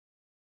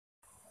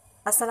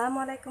আসসালামু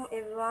আলাইকুম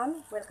everyone,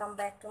 welcome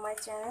back to my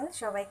channel.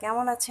 সবাই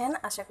কেমন আছেন?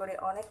 আশা করি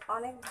অনেক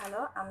অনেক ভালো।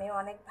 আমিও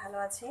অনেক ভালো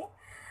আছি।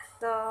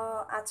 তো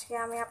আজকে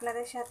আমি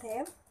আপনাদের সাথে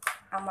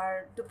আমার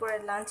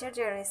দুপুরের লাঞ্চের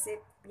যে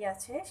রেসিপি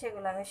আছে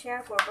সেগুলো আমি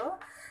শেয়ার করব।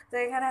 তো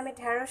এখানে আমি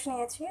ঢেঁড়স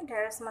নিয়েছি,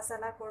 ঢেঁড়স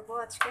মশলা করব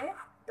আজকে।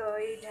 তো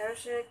এই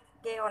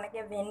ঢেঁড়সকে অনেকে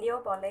ভেন্ডিও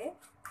বলে,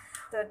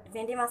 তো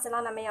ভেন্ডি মশলা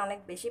নামে অনেক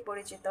বেশি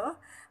পরিচিত।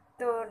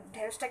 তো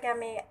ঢেঁড়সটাকে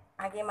আমি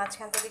আগে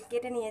মাঝখান থেকে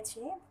কেটে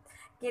নিয়েছি,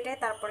 কেটে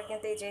তারপরে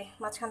কিন্তু এই যে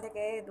মাঝখান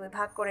থেকে দুই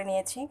ভাগ করে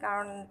নিয়েছি,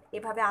 কারণ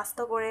এভাবে আস্ত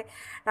করে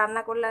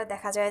রান্না করলে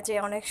দেখা যায় যে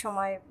অনেক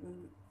সময়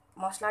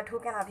মশলা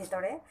ঢুকে না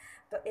ভিতরে।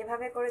 তো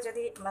এভাবে করে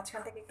যদি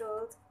মাঝখান থেকে একটু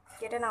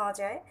কেটে নেওয়া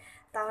যায়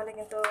তাহলে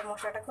কিন্তু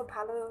মশলাটা খুব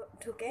ভালো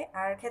ঢুকে,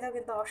 আর খেতেও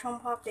কিন্তু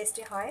অসম্ভব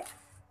টেস্টি হয়।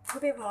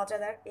 খুবই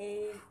মজাদার এই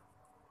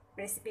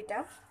রেসিপিটা।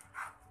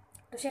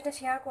 তো সেটা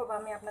শেয়ার করবো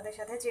আমি আপনাদের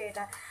সাথে যে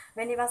এটা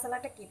ভেন্ডি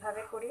মশলাটা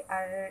কিভাবে করি।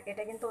 আর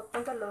এটা কিন্তু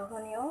অত্যন্ত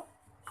লোভনীয়,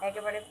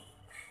 একেবারে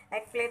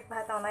এক প্লেট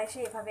ভাত অনায়াসে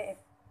এভাবে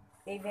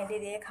এই ভেন্ডি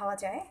দিয়ে খাওয়া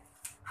যায়।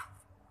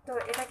 তো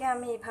এটাকে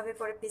আমি এইভাবে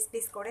করে পিস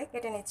পিস করে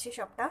কেটে নিচ্ছি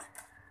সবটা।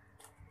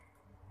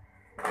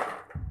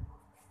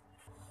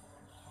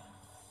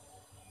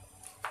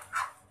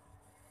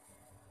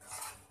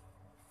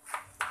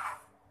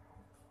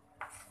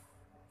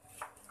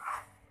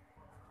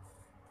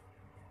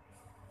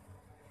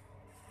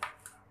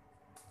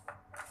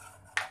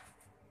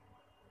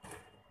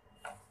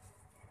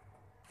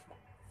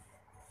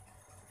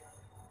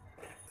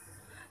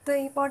 তো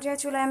এই পর্যায়ে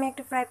চুলায় আমি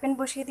একটা ফ্রাই প্যান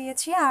বসিয়ে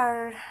দিয়েছি, আর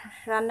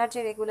রান্নার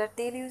যে রেগুলার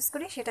তেল ইউজ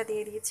করি সেটা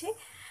দিয়ে দিয়েছি,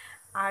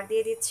 আর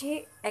দিয়ে দিচ্ছি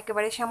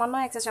একেবারে সামান্য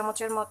 1 চা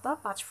চামচের মতো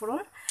পাঁচফোড়ন।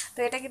 তো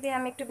এটাকে দিয়ে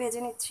আমি একটু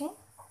ভেজে নিচ্ছি।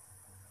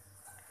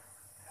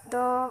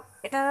 তো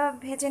এটা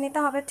ভেজে নিতে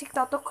হবে ঠিক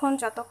যতক্ষণ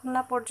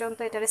না পর্যন্ত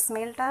এটার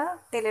স্মেলটা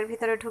তেলের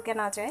ভিতরে ঢুকে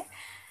না যায়।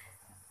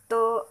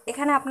 তো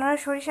এখানে আপনারা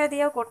সরিষা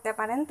দিয়েও করতে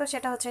পারেন, তো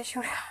সেটা হচ্ছে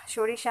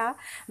সরিষা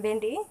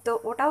ভেন্ডি, তো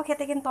ওটাও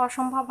খেতে কিন্তু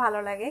অসম্ভব ভালো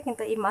লাগে,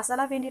 কিন্তু এই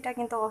মশলা ভেন্ডিটা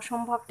কিন্তু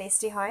অসম্ভব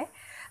টেস্টি হয়।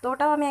 তো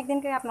ওটাও আমি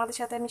একদিনকে আপনাদের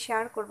সাথে আমি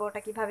শেয়ার করব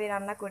ওটা কিভাবে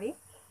রান্না করি।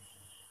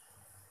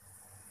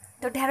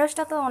 তো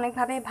ঢেঁড়সটা তো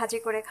অনেকভাবে ভাজি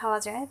করে খাওয়া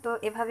যায়, তো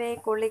এভাবে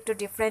করলে একটু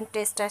ডিফারেন্ট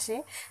টেস্ট আসে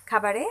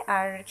খাবারে,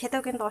 আর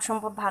খেতেও কিন্তু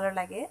অসম্ভব ভালো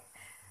লাগে।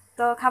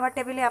 তো খাবার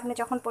টেবিলে আপনি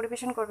যখন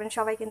পরিবেশন করবেন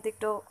সবাই কিন্তু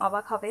একটু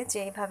অবাক হবে যে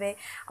এইভাবে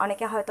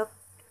অনেকে হয়তো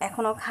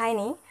এখনও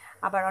খায়নি,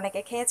 আবার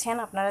অনেকে খেয়েছেন,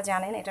 আপনারা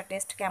জানেন এটা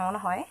টেস্ট কেমন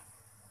হয়।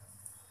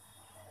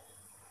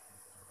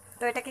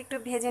 তো এটাকে একটু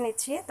ভেজে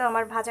নিচ্ছি। তো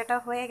আমার ভাজাটা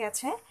হয়ে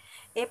গেছে,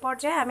 এ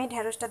পর্যায়ে আমি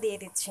ঢেঁড়সটা দিয়ে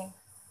দিচ্ছি।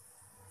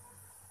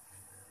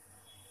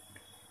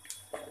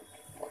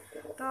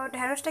 তো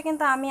ঢেঁড়সটা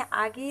কিন্তু আমি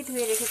আগেই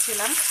ধুয়ে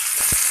রেখেছিলাম।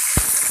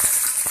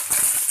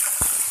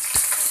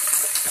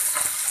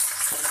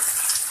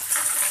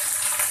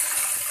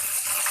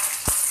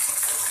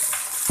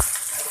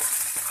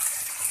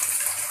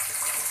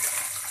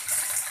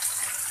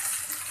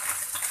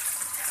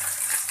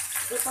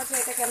 এ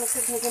পর্যায়ে এটাকে আমি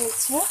একটু ভেজে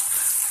নিচ্ছি।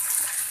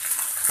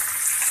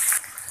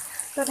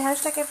 তো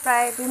ঢেঁড়সটাকে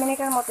প্রায় 2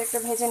 মিনিটের মতো একটু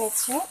ভেজে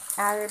নিচ্ছি,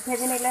 আর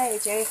ভেজে নিলে এই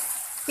যে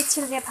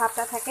পিচ্ছিল যে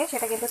ভাবটা থাকে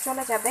সেটা কিন্তু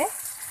চলে যাবে,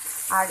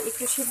 আর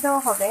একটু সিদ্ধও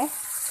হবে।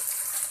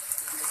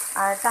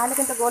 আর তাহলে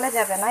কিন্তু গলে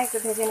যাবে না, একটু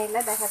ভেজে নিলে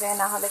দেখা যায়,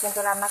 না হলে কিন্তু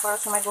রান্না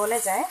করার সময় গলে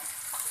যায়।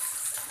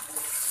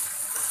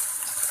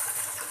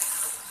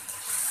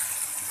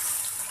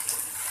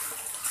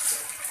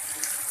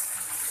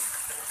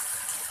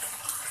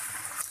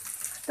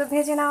 তো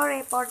ভেজে নেওয়ার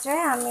এই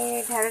পর্যায়ে আমি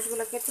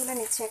ঢেঁড়সগুলোকে তুলে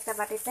নিচ্ছি একটা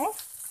বাটিতে।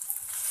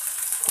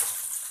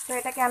 তো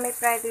এটাকে আমি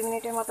প্রায় 2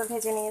 মিনিটের মতো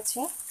ভেজে নিয়েছি।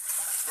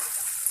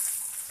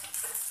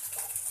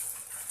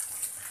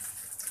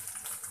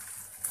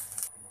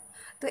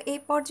 তো এই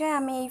পর্যায়ে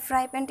আমি এই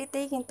ফ্রাই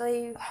প্যানটিতেই কিন্তু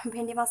এই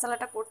ভেন্ডি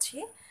মশলাটা করছি।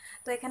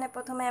 তো এখানে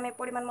প্রথমে আমি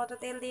পরিমাণ মতো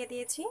তেল দিয়ে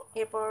দিয়েছি,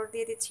 এরপর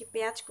দিয়ে দিচ্ছি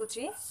পেঁয়াজ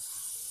কুচি।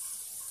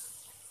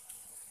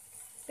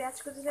 পেঁয়াজ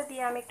কুচিটা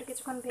দিয়ে আমি একটু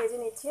কিছুক্ষণ ভেজে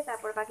নিচ্ছি,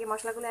 তারপর বাকি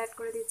মশলাগুলো অ্যাড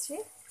করে দিচ্ছি।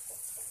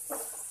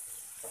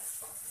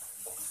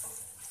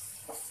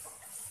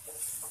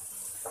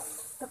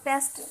 তো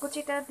পেঁয়াজ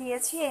কুচিটা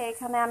দিয়েছি,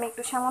 এখানে আমি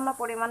একটু সামান্য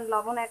পরিমাণ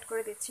লবণ অ্যাড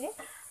করে দিচ্ছি।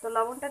 তো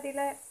লবণটা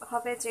দিলে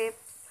হবে যে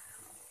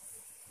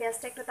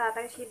পেঁয়াজটা একটু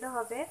তাড়াতাড়ি সিদ্ধ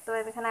হবে। তো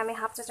এখানে আমি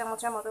 1/2 চা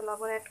চামচের মতো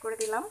লবণ অ্যাড করে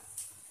দিলাম,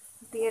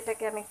 দিয়ে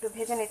এটাকে আমি একটু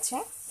ভেজে নিচ্ছি।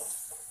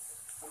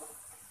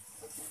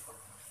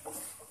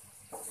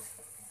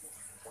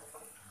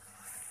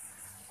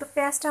 তো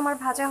পেঁয়াজটা আমার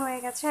ভাজা হয়ে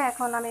গেছে,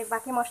 এখন আমি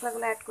বাকি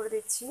মশলাগুলো অ্যাড করে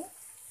দিচ্ছি।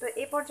 তো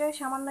এই পর্যায়ে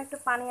সামান্য একটু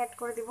পানি অ্যাড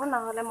করে দিব, না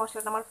হলে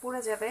মশলাটা আমার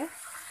পুড়ে যাবে।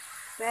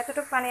 তো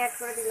এতটুকু পানি অ্যাড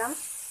করে দিলাম।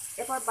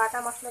 এরপর বাটা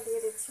মশলা দিয়ে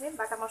দিচ্ছি।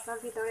 বাটা মশলার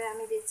ভিতরে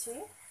আমি দিচ্ছি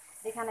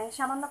এখানে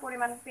সামান্য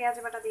পরিমাণ পেঁয়াজ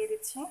বাটা দিয়ে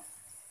দিচ্ছি,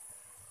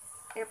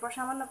 এরপর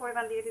সামান্য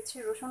পরিমাণ দিয়ে দিচ্ছি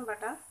রসুন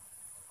বাটা,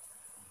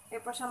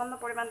 এরপর সামান্য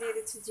পরিমাণ দিয়ে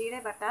দিচ্ছি জিরে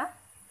বাটা,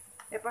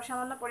 এরপর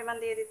সামান্য পরিমাণ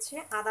দিয়ে দিচ্ছি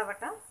আদা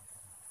বাটা।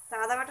 তো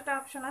আদা বাটাটা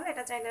অপশনাল,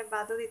 এটা চাইলে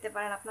বাদও দিতে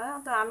পারেন আপনারা,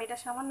 তো আমি এটা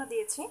সামান্য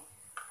দিয়েছি।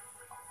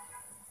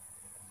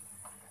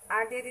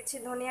 আর দিয়ে দিচ্ছি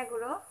ধনিয়া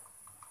গুঁড়ো।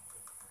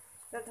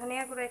 তো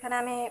ধনিয়া গুঁড়ো এখানে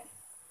আমি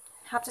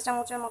 1/2 চা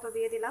চামচের মতো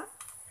দিয়ে দিলাম।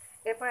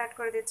 এরপর অ্যাড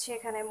করে দিচ্ছি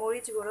এখানে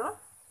মরিচ গুঁড়ো।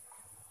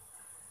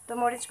 তো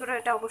মরিচ গুঁড়ো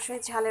এটা অবশ্যই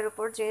ঝালের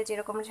উপর, যে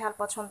যেরকম ঝাল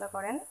পছন্দ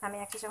করেন, আমি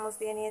 1 চা চামচ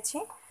দিয়ে নিয়েছি।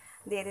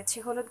 দিয়ে দিচ্ছি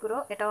হলুদ গুঁড়ো,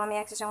 এটাও আমি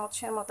 1 চা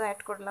চামচের মতো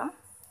অ্যাড করলাম,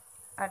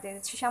 আর দিয়ে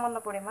দিচ্ছি সামান্য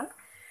পরিমাণ।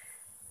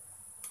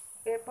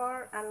 এরপর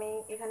আমি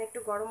এখানে একটু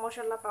গরম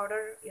মশলা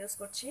পাউডার ইউজ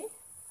করছি,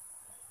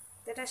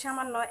 তো এটা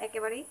সামান্য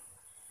একেবারেই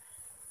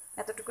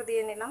এতটুকু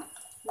দিয়ে নিলাম।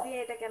 দিয়ে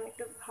এটাকে আমি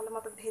একটু ভালো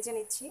মতো ভেজে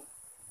নিচ্ছি।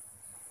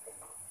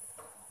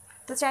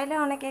 তো চাইলে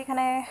অনেকে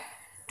এখানে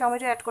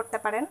টমেটো অ্যাড করতে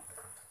পারেন।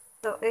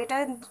 তো এটা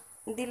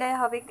দিলে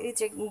হবে এই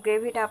যে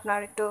গ্রেভিটা আপনার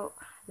একটু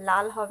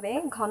লাল হবে,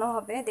 ঘন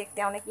হবে, দেখতে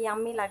অনেক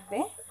ইয়াম্মি লাগবে।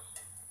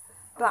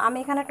 তো আমি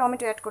এখানে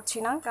টমেটো অ্যাড করছি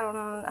না, কারণ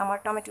আমার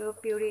টমেটো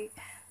পিউরি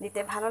দিতে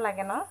ভালো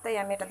লাগে না, তাই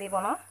আমি এটা দিব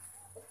না।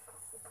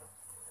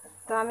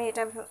 তো আমি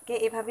এটাকে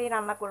এভাবেই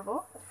রান্না করব।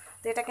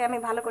 তো এটাকে আমি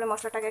ভালো করে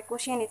মশলাটাকে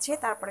কষিয়ে নিচ্ছি,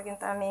 তারপরে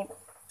কিন্তু আমি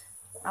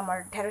আমার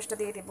ঢেঁড়সটা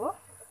দিয়ে দিব।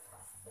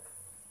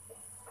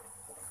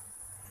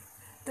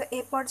 তো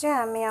এই পর্যায়ে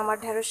আমি আমার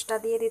ঢেঁড়সটা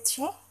দিয়ে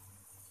দিচ্ছি,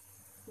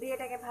 দিয়ে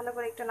এটাকে ভালো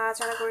করে একটু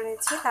নাড়াচাড়া করে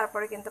নিচ্ছি,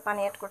 তারপরে কিন্তু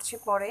পানি অ্যাড করছি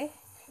পরে।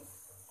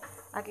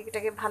 আগে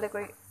এটাকে ভালো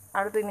করে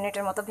আরও 2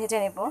 মিনিটের মতো ভেজে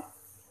নেব।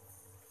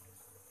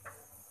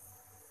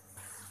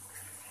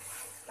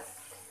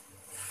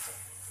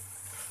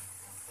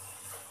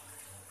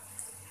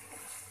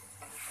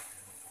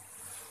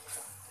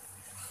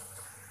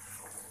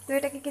 তো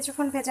এটাকে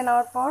কিছুক্ষণ ভেজে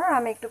নেওয়ার পর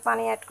আমি একটু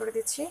পানি অ্যাড করে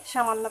দিচ্ছি,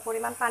 সামান্য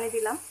পরিমাণ পানি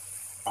দিলাম,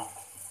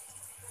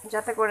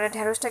 যাতে করে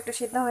ঢেঁড়সটা একটু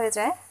সিদ্ধ হয়ে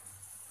যায়।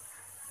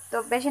 তো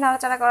বেশি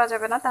নাড়াচাড়া করা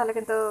যাবে না, তাহলে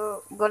কিন্তু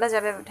গলে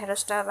যাবে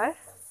ঢেঁড়সটা আবার।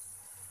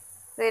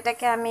 তো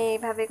এটাকে আমি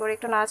এইভাবে করে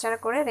একটু নাড়াচাড়া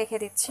করে রেখে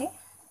দিচ্ছি।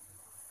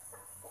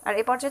 আর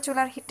এই পর্যায়ে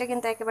চুলার হিটটা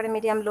কিন্তু একেবারে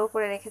মিডিয়াম লো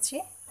করে রেখেছি।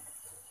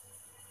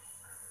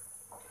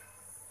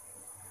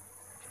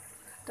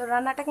 তো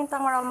রান্নাটা কিন্তু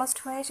আমার অলমোস্ট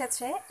হয়ে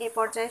এসেছে। এই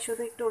পর্যায়ে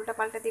শুধু একটু উল্টা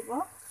পাল্টে দিব।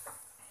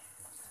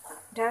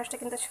 ঢেঁড়সটা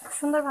কিন্তু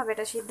সুন্দরভাবে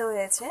এটা সিদ্ধ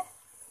হয়েছে।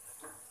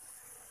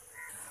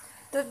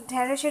 তো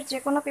ঢেঁড়সের যে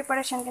কোনো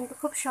প্রিপারেশন কিন্তু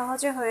খুব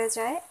সহজে হয়ে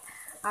যায়,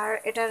 আর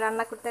এটা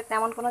রান্না করতে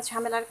তেমন কোনো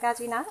ঝামেলার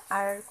কাজই না,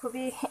 আর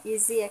খুবই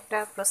ইজি একটা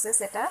প্রসেস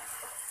এটা।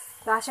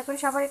 তো আশা করি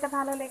সবার এটা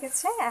ভালো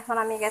লেগেছে। এখন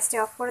আমি গ্যাসটি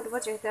অফ করে দেবো,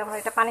 যেহেতু আমার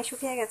এটা পানি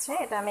শুকিয়ে গেছে।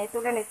 এটা আমি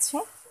তুলে নিচ্ছি।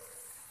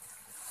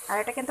 আর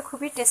এটা কিন্তু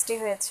খুবই টেস্টি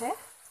হয়েছে,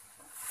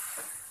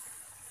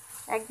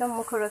 একদম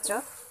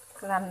মুখরোচক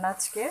রান্না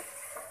আজকে।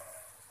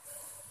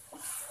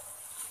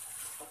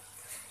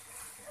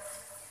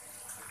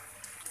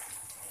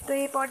 তো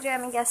এই পর্যায়ে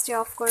আমি গ্যাসটি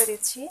অফ করে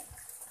দিচ্ছি।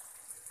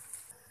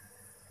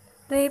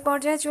 তো এই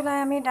পর্যায়ে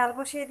চুলায় আমি ডাল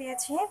বসিয়ে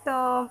দিয়েছি। তো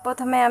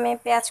প্রথমে আমি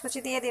পেঁয়াজ কুচি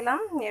দিয়ে দিলাম,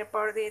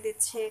 এরপর দিয়ে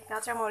দিচ্ছি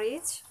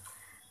কাঁচামরিচ,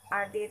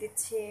 আর দিয়ে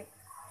দিচ্ছি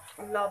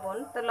লবণ।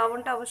 তো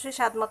লবণটা অবশ্যই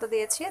স্বাদ মতো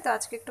দিয়েছি, তো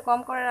আজকে একটু কম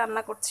করে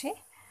রান্না করছি।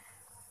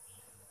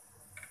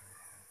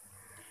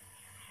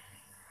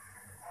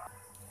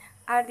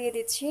 আর দিয়ে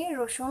দিচ্ছি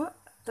রসুন।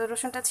 তো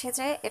রসুনটা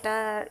ছেঁচে এটা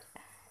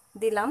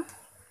দিলাম।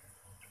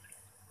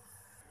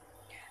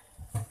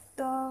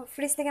 তো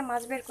ফ্রিজ থেকে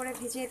মাছ বের করে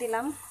ভিজিয়ে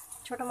দিলাম।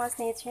 ছোট মাছ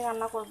নিয়েছি,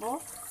 রান্না করব।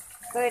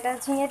 তো এটা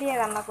ঝিঙে দিয়ে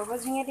রান্না করব।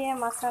 ঝিঙে দিয়ে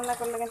মাছ রান্না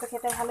করলে কিন্তু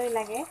খেতে ভালোই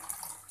লাগে।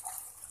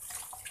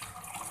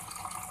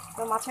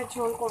 তো মাছের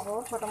ঝোল করব,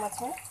 ছোট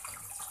মাছের।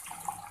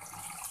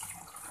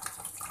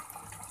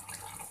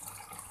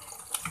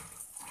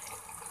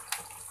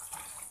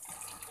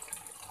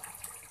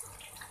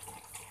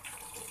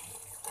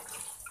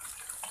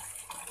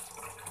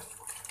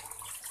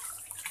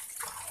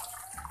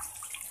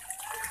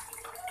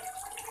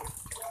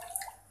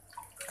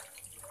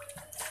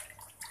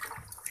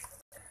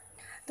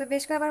 তো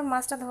বেশ কয়েকবার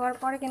মাছটা ধোয়ার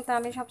পরে কিন্তু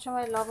আমি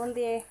সবসময় লবণ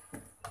দিয়ে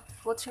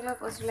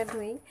কচলে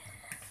ধুই।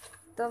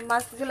 তো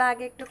মাছগুলো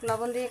আগে একটু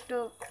লবণ দিয়ে একটু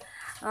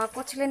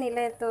কচলে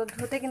নিলে তো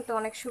ধুতে কিন্তু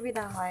অনেক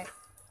সুবিধা হয়।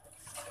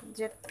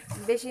 যে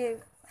বেশি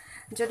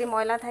যদি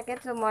ময়লা থাকে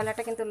তো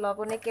ময়লাটা কিন্তু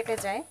লবণে কেটে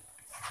যায়।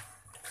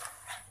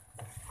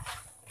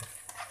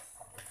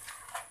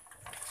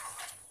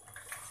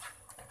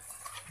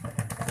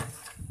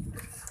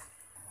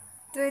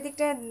 তো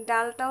এদিকটা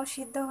ডালটাও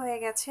সিদ্ধ হয়ে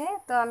গেছে।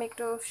 তো আমি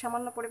একটু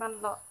সামান্য পরিমাণ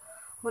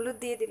হলুদ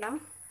দিয়ে দিলাম,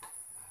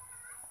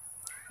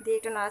 দিয়ে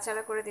একটু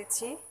নাড়াচাড়া করে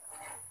দিচ্ছি।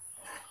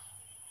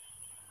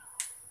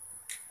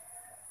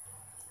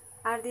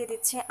 আর দিয়ে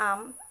দিচ্ছি আম।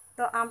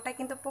 তো আমটা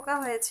কিন্তু পোকা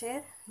হয়েছে,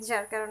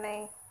 যার কারণে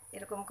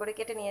এরকম করে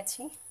কেটে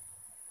নিয়েছি।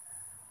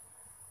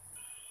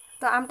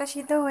 তো আমটা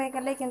সিদ্ধ হয়ে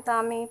গেলে কিন্তু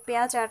আমি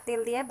পেঁয়াজ আর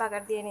তেল দিয়ে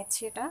বাগার দিয়ে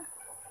নিচ্ছি এটা।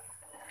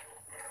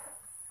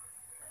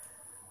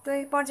 তো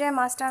এই পর্যায়ে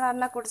মাছটা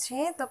রান্না করছি।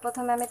 তো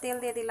প্রথমে আমি তেল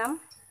দিয়ে দিলাম,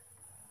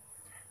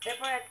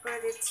 এরপর অ্যাড করে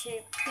দিচ্ছি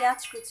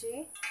পেঁয়াজ কুচি,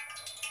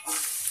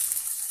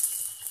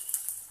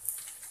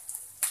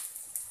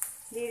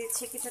 দিয়ে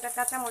দিচ্ছি কিছুটা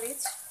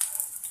কাঁচামরিচ,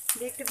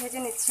 দিয়ে একটু ভেজে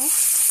নিচ্ছি।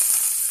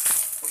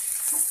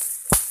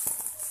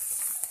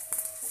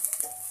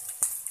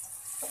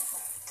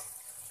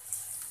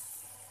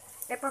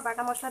 এরপর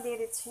বাটা মশলা দিয়ে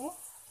দিচ্ছি।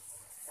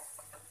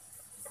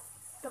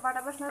 তো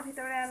বাটা মশলার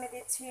ভিতরে আমি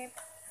দিচ্ছি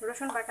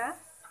রসুন বাটা।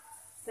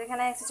 তো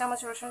এখানে 1 চা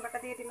চামচ রসুন বাটা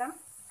দিয়ে দিলাম।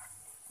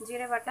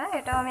 জিরে বাটা,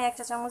 এটাও আমি 1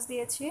 চা চামচ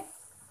দিয়েছি।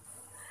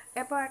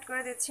 এরপর অ্যাড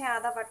করে দিচ্ছি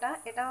আদা বাটা,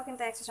 এটাও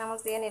কিন্তু 1 চা চামচ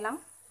দিয়ে নিলাম।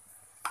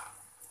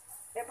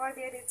 এরপর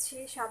দিয়ে দিচ্ছি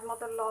স্বাদ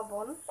মতো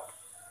লবণ।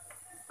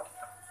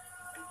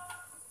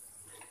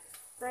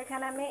 তো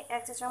এখানে আমি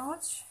 1 চা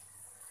চামচ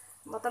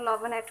মতো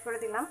লবণ অ্যাড করে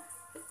দিলাম।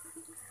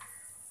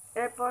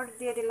 এরপর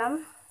দিয়ে দিলাম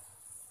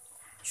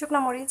শুকনো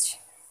মরিচ।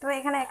 তো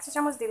এখানে 1 চা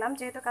চামচ দিলাম,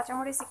 যেহেতু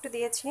কাঁচামরিচ একটু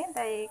দিয়েছি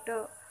তাই একটু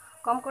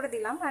কম করে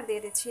দিলাম। আর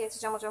দিয়ে দিচ্ছি 1 চা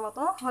চামচের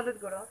মতো হলুদ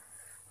গুঁড়ো।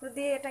 তো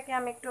দিয়ে এটাকে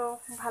আমি একটু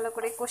ভালো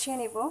করে কষিয়ে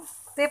নিব।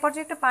 তো এই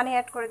পর্যায়ে একটু পানি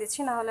অ্যাড করে দিচ্ছি,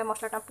 না হলে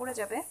মশলাটা পুড়ে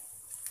যাবে।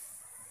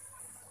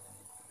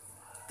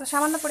 তো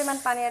সামান্য পরিমাণ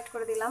পানি অ্যাড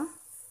করে দিলাম,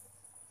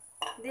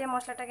 দিয়ে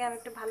মশলাটাকে আমি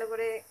একটু ভালো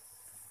করে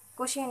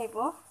কষিয়ে নিব।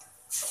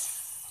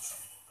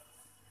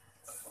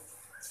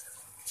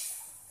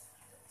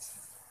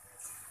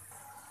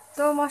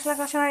 তো মশলা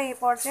কষানোর এই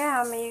পর্যায়ে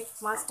আমি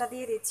মাছটা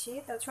দিয়ে দিচ্ছি।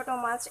 তো ছোট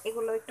মাছ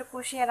এগুলো একটু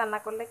কষিয়ে রান্না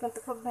করলে কিন্তু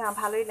খুব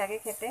ভালোই লাগে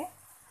খেতে।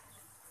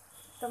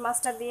 তো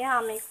মাছটা দিয়ে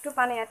আমি একটু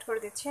পানি অ্যাড করে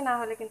দিচ্ছি, না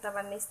হলে কিন্তু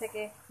আবার নিচ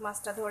থেকে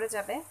মাছটা ধরে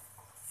যাবে,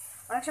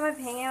 অনেক সময়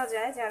ভেঙেও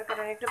যায়, যার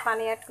কারণে একটু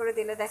পানি অ্যাড করে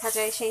দিলে দেখা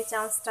যায় সেই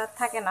চান্সটা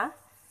থাকে না।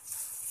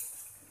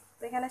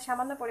 তো এখানে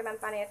সামান্য পরিমাণ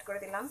পানি অ্যাড করে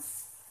দিলাম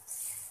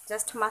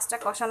জাস্ট মাছটা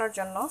কষানোর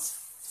জন্য।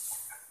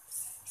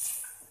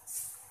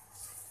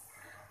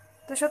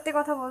 তো সত্যি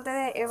কথা বলতে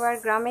এবার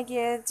গ্রামে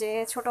গিয়ে যে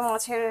ছোট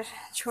মাছের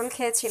ঝোল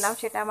খেয়েছিলাম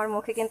সেটা আমার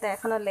মুখে কিন্তু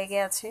এখনও লেগে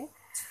আছে।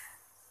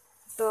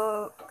 তো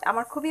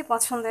আমার খুবই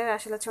পছন্দের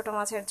আসলে ছোট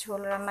মাছের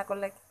ঝোল রান্না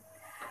করলে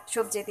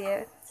সবজি দিয়ে,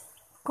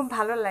 খুব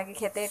ভালো লাগে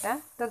খেতে এটা।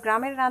 তো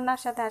গ্রামের রান্নার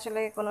সাথে আসলে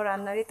কোনো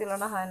রান্নারই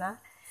তুলনা হয় না।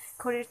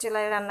 খড়ির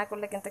চুলায় রান্না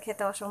করলে কিন্তু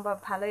খেতে অসম্ভব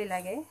ভালোই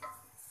লাগে।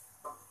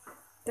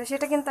 তো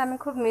সেটা কিন্তু আমি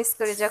খুব মিস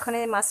করি,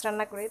 যখনই মাছ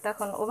রান্না করি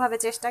তখন ওভাবে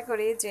চেষ্টা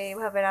করি যে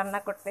এইভাবে রান্না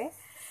করতে,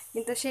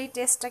 কিন্তু সেই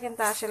টেস্টটা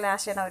কিন্তু আসলে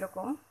আসে না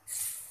ওইরকম।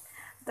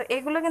 তো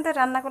এগুলো কিন্তু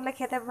রান্না করলে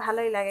খেতে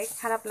ভালোই লাগে,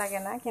 খারাপ লাগে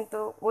না, কিন্তু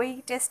ওই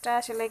টেস্টটা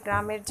আসলে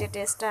গ্রামের যে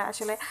টেস্টটা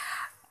আসলে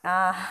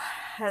আহ,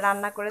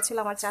 রান্না করেছিল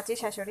আমার চাচি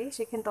শাশুড়ি,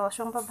 সে কিন্তু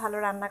অসম্ভব ভালো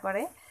রান্না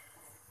করে।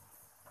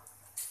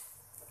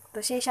 তো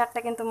সেই স্বাদটা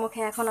কিন্তু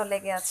মুখে এখনও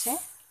লেগে আছে।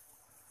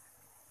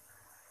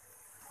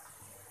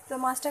 তো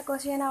মাছটা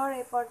কষিয়ে নেওয়ার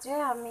এই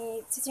পর্যায়ে আমি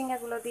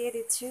চিচিঙ্গাগুলো দিয়ে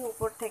দিচ্ছি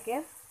উপর থেকে।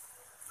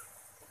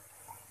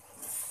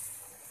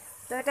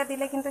 তো এটা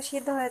দিলে কিন্তু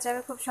সিদ্ধ হয়ে যাবে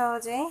খুব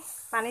সহজেই,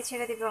 পানি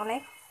ছেড়ে দিবে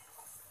অনেক।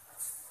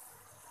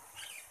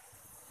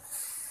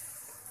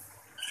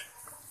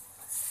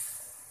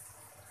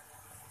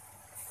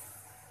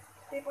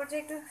 এই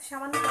পর্যায়ে একটু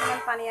সামান্য পরিমাণ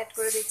পানি অ্যাড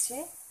করে দিচ্ছি,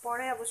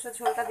 পরে অবশ্য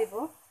ঝোলটা দিব।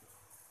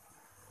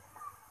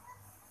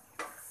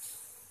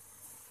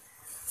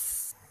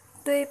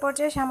 তো এই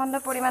পর্যায়ে সামান্য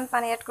পরিমাণ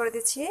পানি অ্যাড করে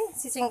দিচ্ছি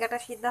চিচিঙ্গাটা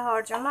সিদ্ধ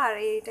হওয়ার জন্য। আর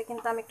এইটা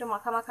কিন্তু আমি একটু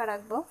মাখা মাখা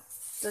রাখবো,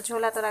 তো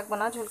ঝোল এত রাখবো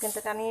না, ঝোল কিন্তু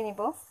টানিয়ে নিব।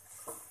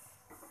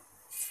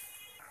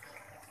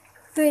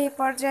 তো এই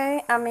পর্যায়ে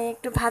আমি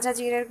একটু ভাজা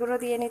জিরের গুঁড়ো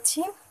দিয়ে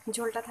নিচ্ছি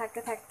ঝোলটা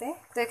থাকতে থাকতে।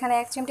 তো এখানে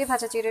 1 চিমটি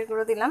ভাজা জিরের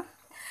গুঁড়ো দিলাম।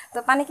 তো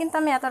পানি কিন্তু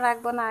আমি এত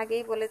রাখবো না,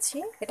 আগেই বলেছি,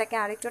 এটাকে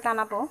আরেকটু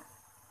টানাবো।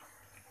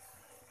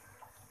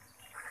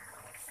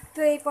 তো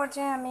এই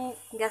পর্যায়ে আমি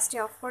গ্যাসটি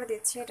অফ করে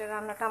দিচ্ছি, এটা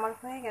রান্নাটা আমার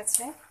হয়ে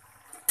গেছে।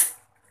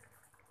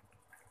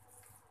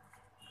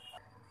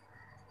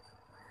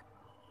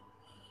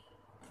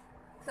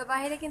 তো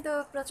বাইরে কিন্তু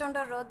প্রচণ্ড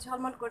রোদ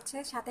ঝলমল করছে,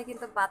 সাথে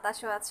কিন্তু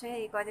বাতাসও আছে।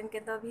 এই কয়দিন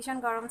কিন্তু ভীষণ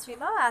গরম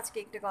ছিল, আজকে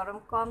একটু গরম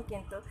কম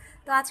কিন্তু।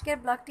 তো আজকের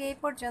ব্লগটি এই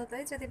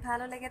পর্যন্তই। যদি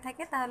ভালো লেগে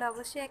থাকে তাহলে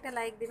অবশ্যই একটা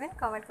লাইক দিবেন,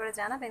 কমেন্ট করে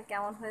জানাবেন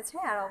কেমন হয়েছে,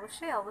 আর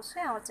অবশ্যই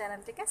অবশ্যই আমার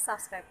চ্যানেলটিকে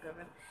সাবস্ক্রাইব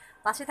করবেন।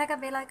 পাশে থাকা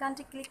বেল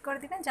আইকনটি ক্লিক করে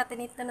দিবেন যাতে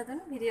নিত্য নতুন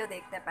ভিডিও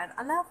দেখতে পারেন।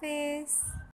 আল্লাহ হাফেজ।